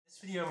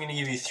In this video, I'm going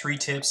to give you 3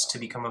 tips to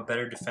become a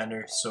better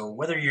defender. So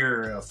whether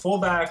you're a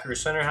fullback or a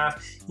center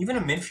half, even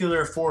a midfielder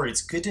or forward,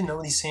 it's good to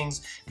know these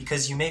things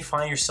because you may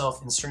find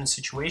yourself in certain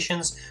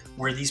situations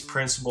where these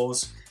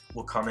principles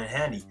will come in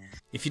handy.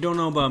 If you don't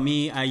know about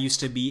me, I used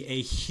to be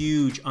a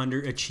huge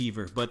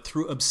underachiever, but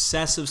through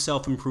obsessive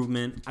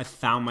self-improvement, I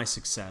found my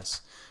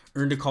success.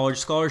 Earned a college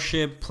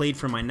scholarship, played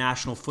for my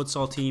national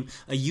futsal team,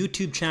 a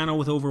YouTube channel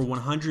with over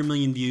 100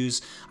 million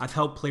views. I've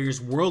helped players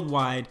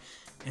worldwide,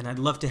 and I'd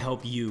love to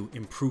help you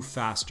improve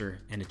faster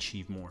and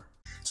achieve more.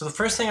 So the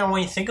first thing I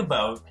want you to think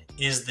about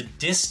is the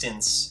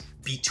distance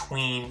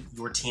between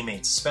your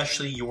teammates,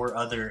 especially your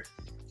other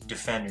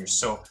defenders.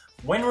 So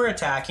when we're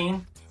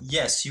attacking,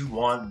 yes, you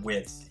want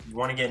width. You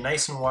want to get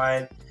nice and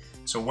wide.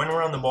 So when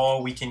we're on the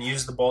ball, we can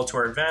use the ball to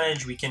our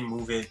advantage. We can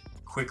move it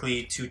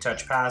quickly,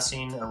 2-touch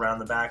passing around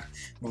the back,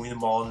 moving the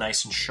ball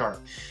nice and sharp.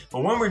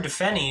 But when we're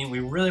defending, we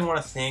really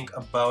want to think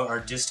about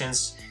our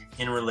distance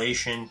in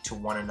relation to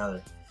one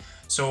another.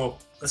 So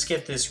let's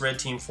get this red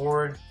team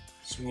forward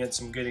so we can get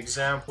some good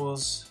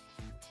examples.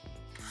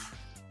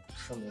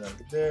 Something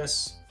like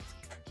this.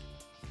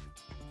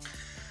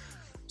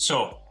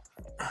 So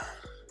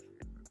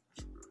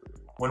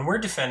when we're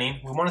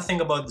defending, we want to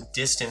think about the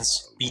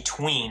distance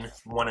between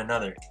one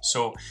another.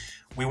 So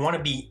we want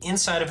to be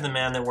inside of the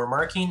man that we're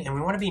marking, and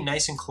we want to be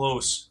nice and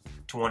close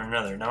to one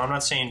another. Now, I'm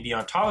not saying be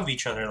on top of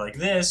each other like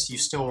this. You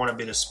still want a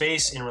bit of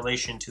space in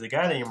relation to the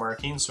guy that you're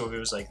marking. So if it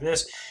was like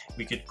this,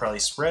 we could probably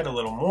spread a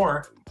little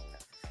more.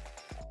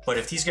 But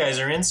if these guys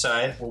are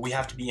inside, well, we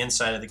have to be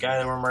inside of the guy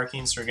that we're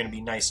marking, so we're going to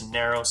be nice and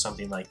narrow,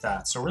 something like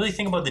that. So really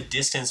think about the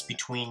distance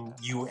between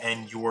you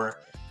and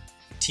your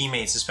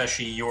teammates,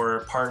 especially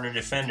your partner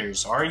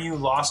defenders. Are you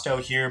lost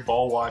out here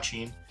ball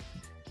watching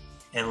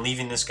and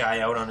leaving this guy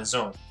out on his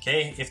own?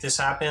 Okay, if this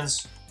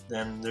happens,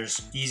 then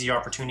there's easy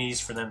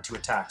opportunities for them to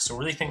attack. So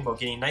really think about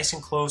getting nice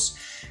and close,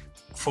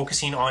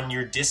 focusing on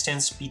your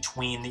distance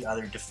between the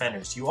other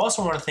defenders. You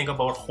also want to think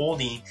about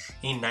holding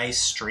a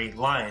nice straight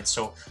line.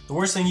 So the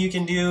worst thing you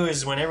can do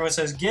is when everyone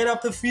says, get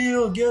up the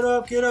field, get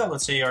up, get up.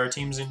 Let's say our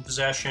team's in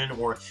possession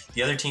or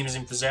the other team is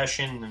in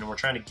possession and we're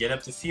trying to get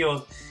up the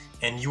field,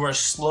 and you are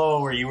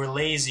slow or you are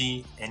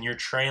lazy and you're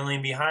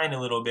trailing behind a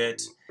little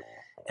bit,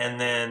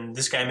 and then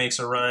this guy makes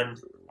a run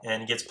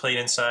and gets played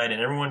inside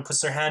and everyone puts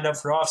their hand up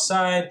for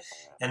offside,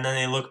 and then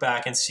they look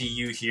back and see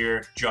you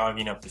here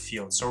jogging up the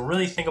field. So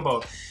really think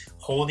about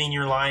holding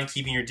your line,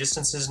 keeping your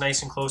distances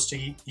nice and close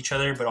to each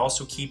other, but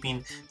also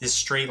keeping this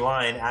straight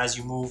line as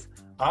you move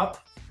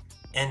up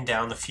and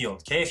down the field.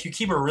 Okay, if you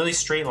keep a really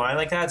straight line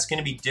like that, it's going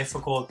to be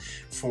difficult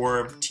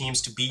for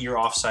teams to beat your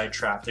offside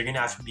trap. They're going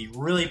to have to be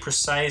really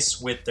precise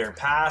with their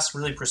pass,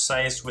 really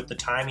precise with the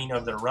timing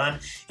of their run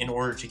in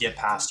order to get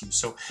past you.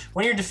 So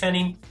when you're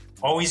defending,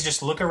 always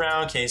just look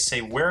around, okay, say,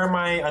 where are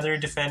my other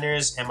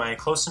defenders? Am I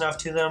close enough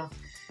to them,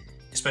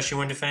 especially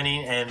when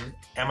defending, and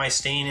am I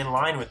staying in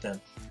line with them?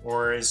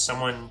 Or is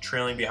someone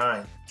trailing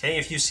behind? Okay,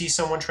 if you see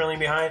someone trailing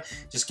behind,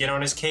 just get on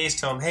his case,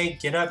 tell him, hey,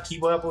 get up,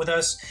 keep up with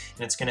us,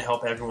 and it's gonna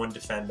help everyone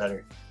defend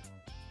better.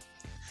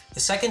 The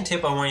second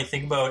tip I want you to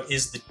think about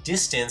is the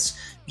distance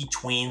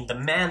between the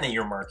man that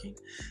you're marking.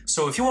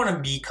 So if you want to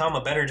become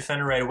a better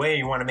defender right away,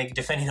 you want to make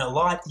defending a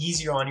lot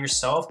easier on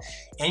yourself,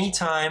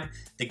 anytime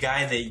the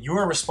guy that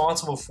you're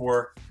responsible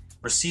for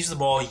receives the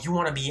ball, you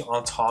want to be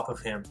on top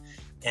of him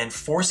and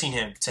forcing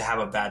him to have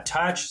a bad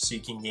touch so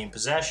you can gain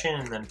possession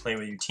and then play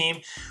with your team,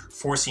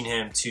 forcing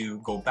him to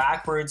go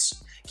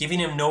backwards, giving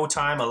him no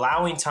time,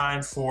 allowing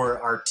time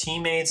for our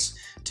teammates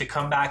to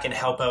come back and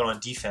help out on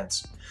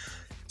defense.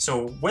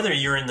 So whether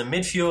you're in the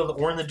midfield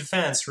or in the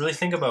defense, really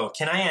think about,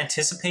 can I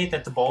anticipate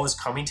that the ball is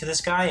coming to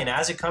this guy? And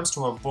as it comes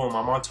to him, boom,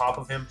 I'm on top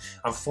of him.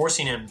 I'm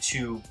forcing him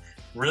to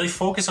really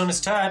focus on his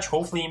touch.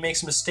 Hopefully he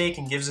makes a mistake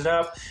and gives it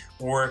up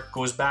or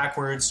goes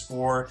backwards,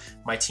 or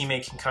my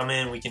teammate can come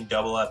in, we can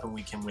double up and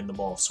we can win the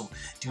ball. So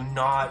do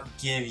not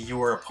give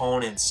your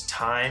opponents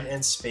time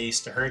and space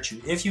to hurt you.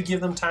 If you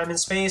give them time and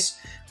space,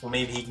 well,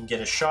 maybe he can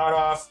get a shot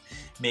off,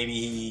 maybe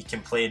he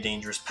can play a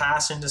dangerous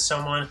pass into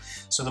someone.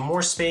 So the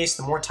more space,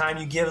 the more time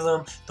you give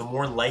them, the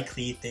more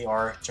likely they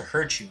are to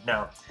hurt you.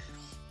 Now,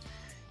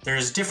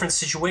 there's different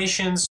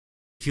situations.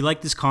 If you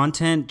like this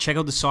content, check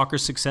out the Soccer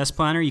Success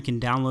Planner. You can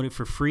download it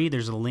for free.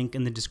 There's a link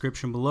in the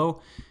description below.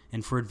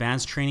 And for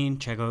advanced training,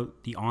 check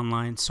out the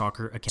online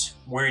soccer account,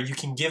 where you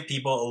can give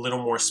people a little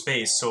more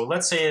space. So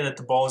let's say that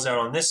the ball is out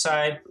on this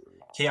side.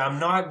 Okay, I'm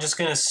not just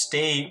gonna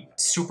stay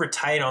super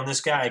tight on this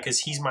guy because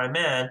he's my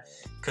man.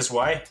 Because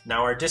why?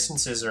 Now our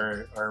distances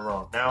are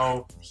wrong.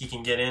 Now he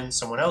can get in,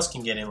 someone else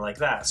can get in like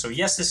that. So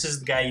yes, this is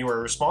the guy you are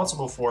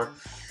responsible for.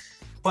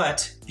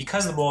 But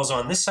because the ball is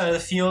on this side of the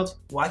field,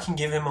 well, I can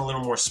give him a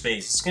little more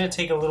space. It's going to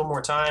take a little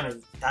more time,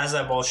 and as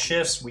that ball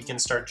shifts, we can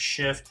start to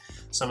shift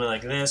something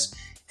like this,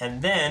 And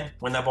then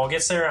when that ball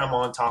gets there, I'm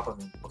on top of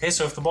him. Okay,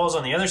 so if the ball's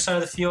on the other side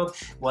of the field,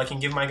 well, I can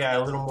give my guy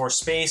a little more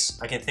space.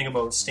 I can think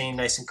about staying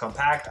nice and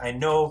compact. I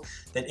know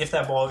that if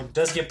that ball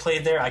does get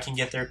played there, I can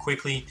get there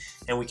quickly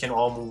and we can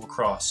all move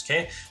across,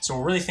 okay? So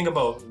we'll really think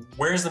about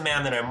where's the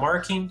man that I'm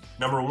marking.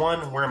 Number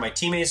one, where are my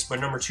teammates? But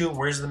number two,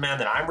 where's the man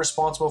that I'm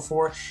responsible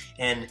for?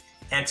 And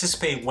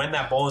anticipate when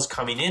that ball is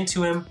coming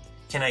into him,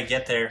 can I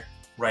get there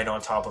right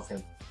on top of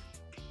him?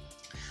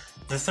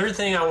 The third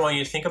thing I want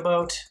you to think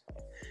about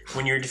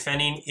when you're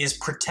defending is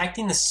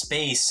protecting the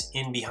space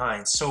in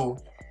behind. So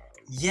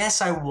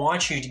yes, I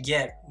want you to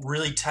get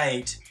really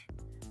tight,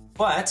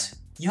 but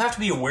you have to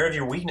be aware of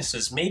your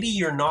weaknesses. Maybe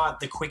you're not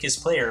the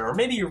quickest player, or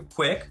maybe you're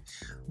quick,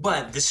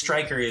 but the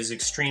striker is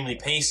extremely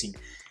pacey.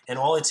 And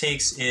all it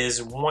takes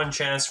is one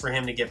chance for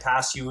him to get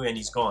past you and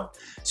he's gone.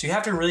 So you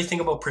have to really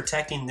think about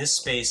protecting this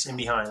space in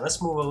behind.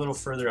 Let's move a little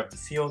further up the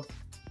field.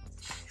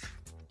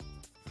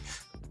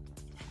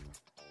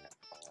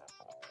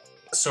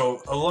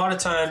 So a lot of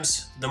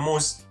times, the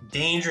most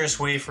dangerous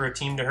way for a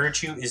team to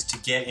hurt you is to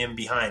get in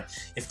behind.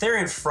 If they're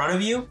in front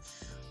of you,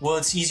 well,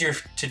 it's easier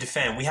to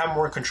defend. We have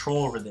more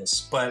control over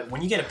this. But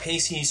when you get a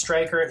pacey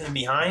striker in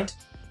behind,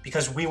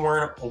 because we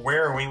weren't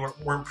aware or we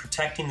weren't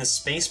protecting the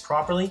space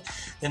properly,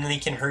 then they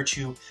can hurt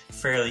you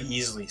fairly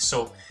easily.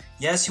 So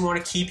yes, you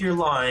want to keep your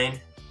line.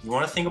 You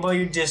want to think about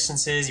your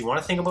distances. You want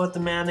to think about the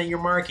man that you're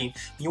marking.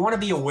 You want to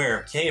be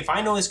aware, okay? If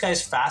I know this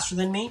guy's faster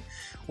than me,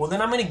 well,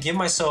 then I'm going to give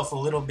myself a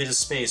little bit of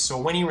space. So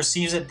when he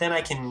receives it, then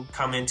I can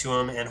come into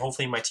him and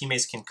hopefully my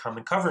teammates can come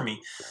and cover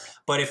me.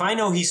 But if I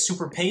know he's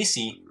super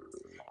pacey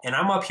and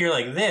I'm up here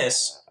like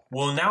this,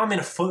 well, now I'm in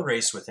a foot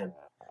race with him.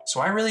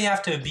 So I really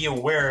have to be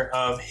aware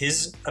of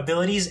his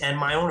abilities and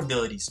my own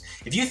abilities.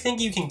 If you think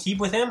you can keep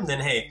with him,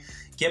 then hey,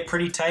 get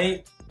pretty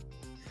tight.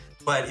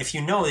 But if you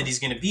know that he's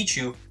going to beat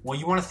you, well,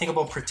 you want to think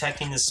about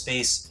protecting the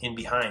space in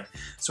behind.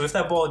 So if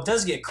that ball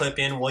does get clipped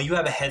in, well, you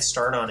have a head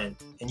start on it.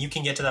 And you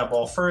can get to that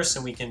ball first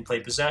and we can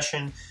play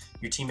possession.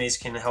 Your teammates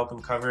can help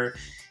him cover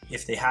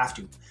if they have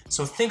to.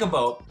 So think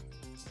about,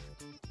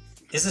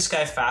 is this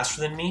guy faster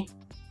than me?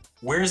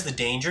 Where's the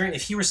danger?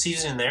 If he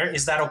receives it in there,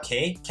 is that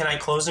okay? Can I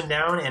close him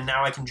down and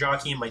now I can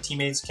jockey and my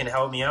teammates can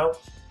help me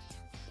out?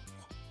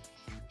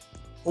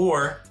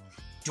 Or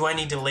do I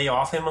need to lay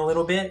off him a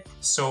little bit?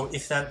 So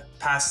if that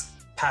pass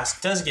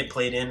does get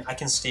played in, I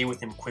can stay with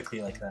him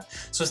quickly like that.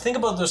 So think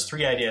about those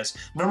three ideas.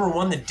 Number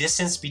one, the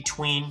distance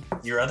between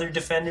your other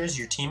defenders,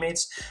 your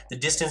teammates, the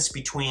distance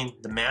between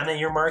the man that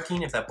you're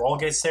marking. If that ball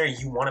gets there,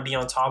 you want to be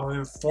on top of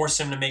him, force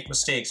him to make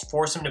mistakes,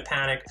 force him to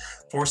panic,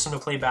 force him to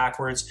play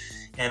backwards,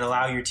 and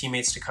allow your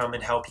teammates to come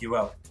and help you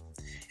out.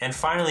 And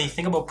finally,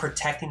 think about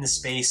protecting the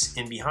space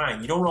in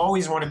behind. You don't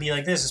always want to be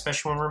like this,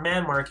 especially when we're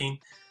man marking,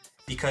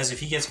 because if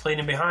he gets played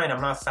in behind,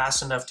 I'm not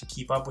fast enough to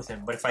keep up with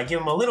him. But if I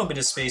give him a little bit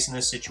of space in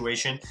this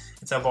situation,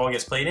 if that ball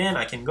gets played in,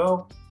 I can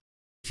go.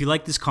 If you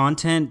like this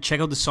content, check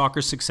out the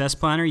Soccer Success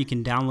Planner. You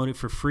can download it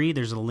for free.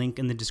 There's a link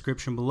in the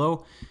description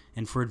below.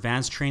 And for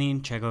advanced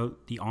training, check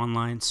out the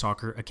Online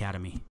Soccer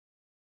Academy.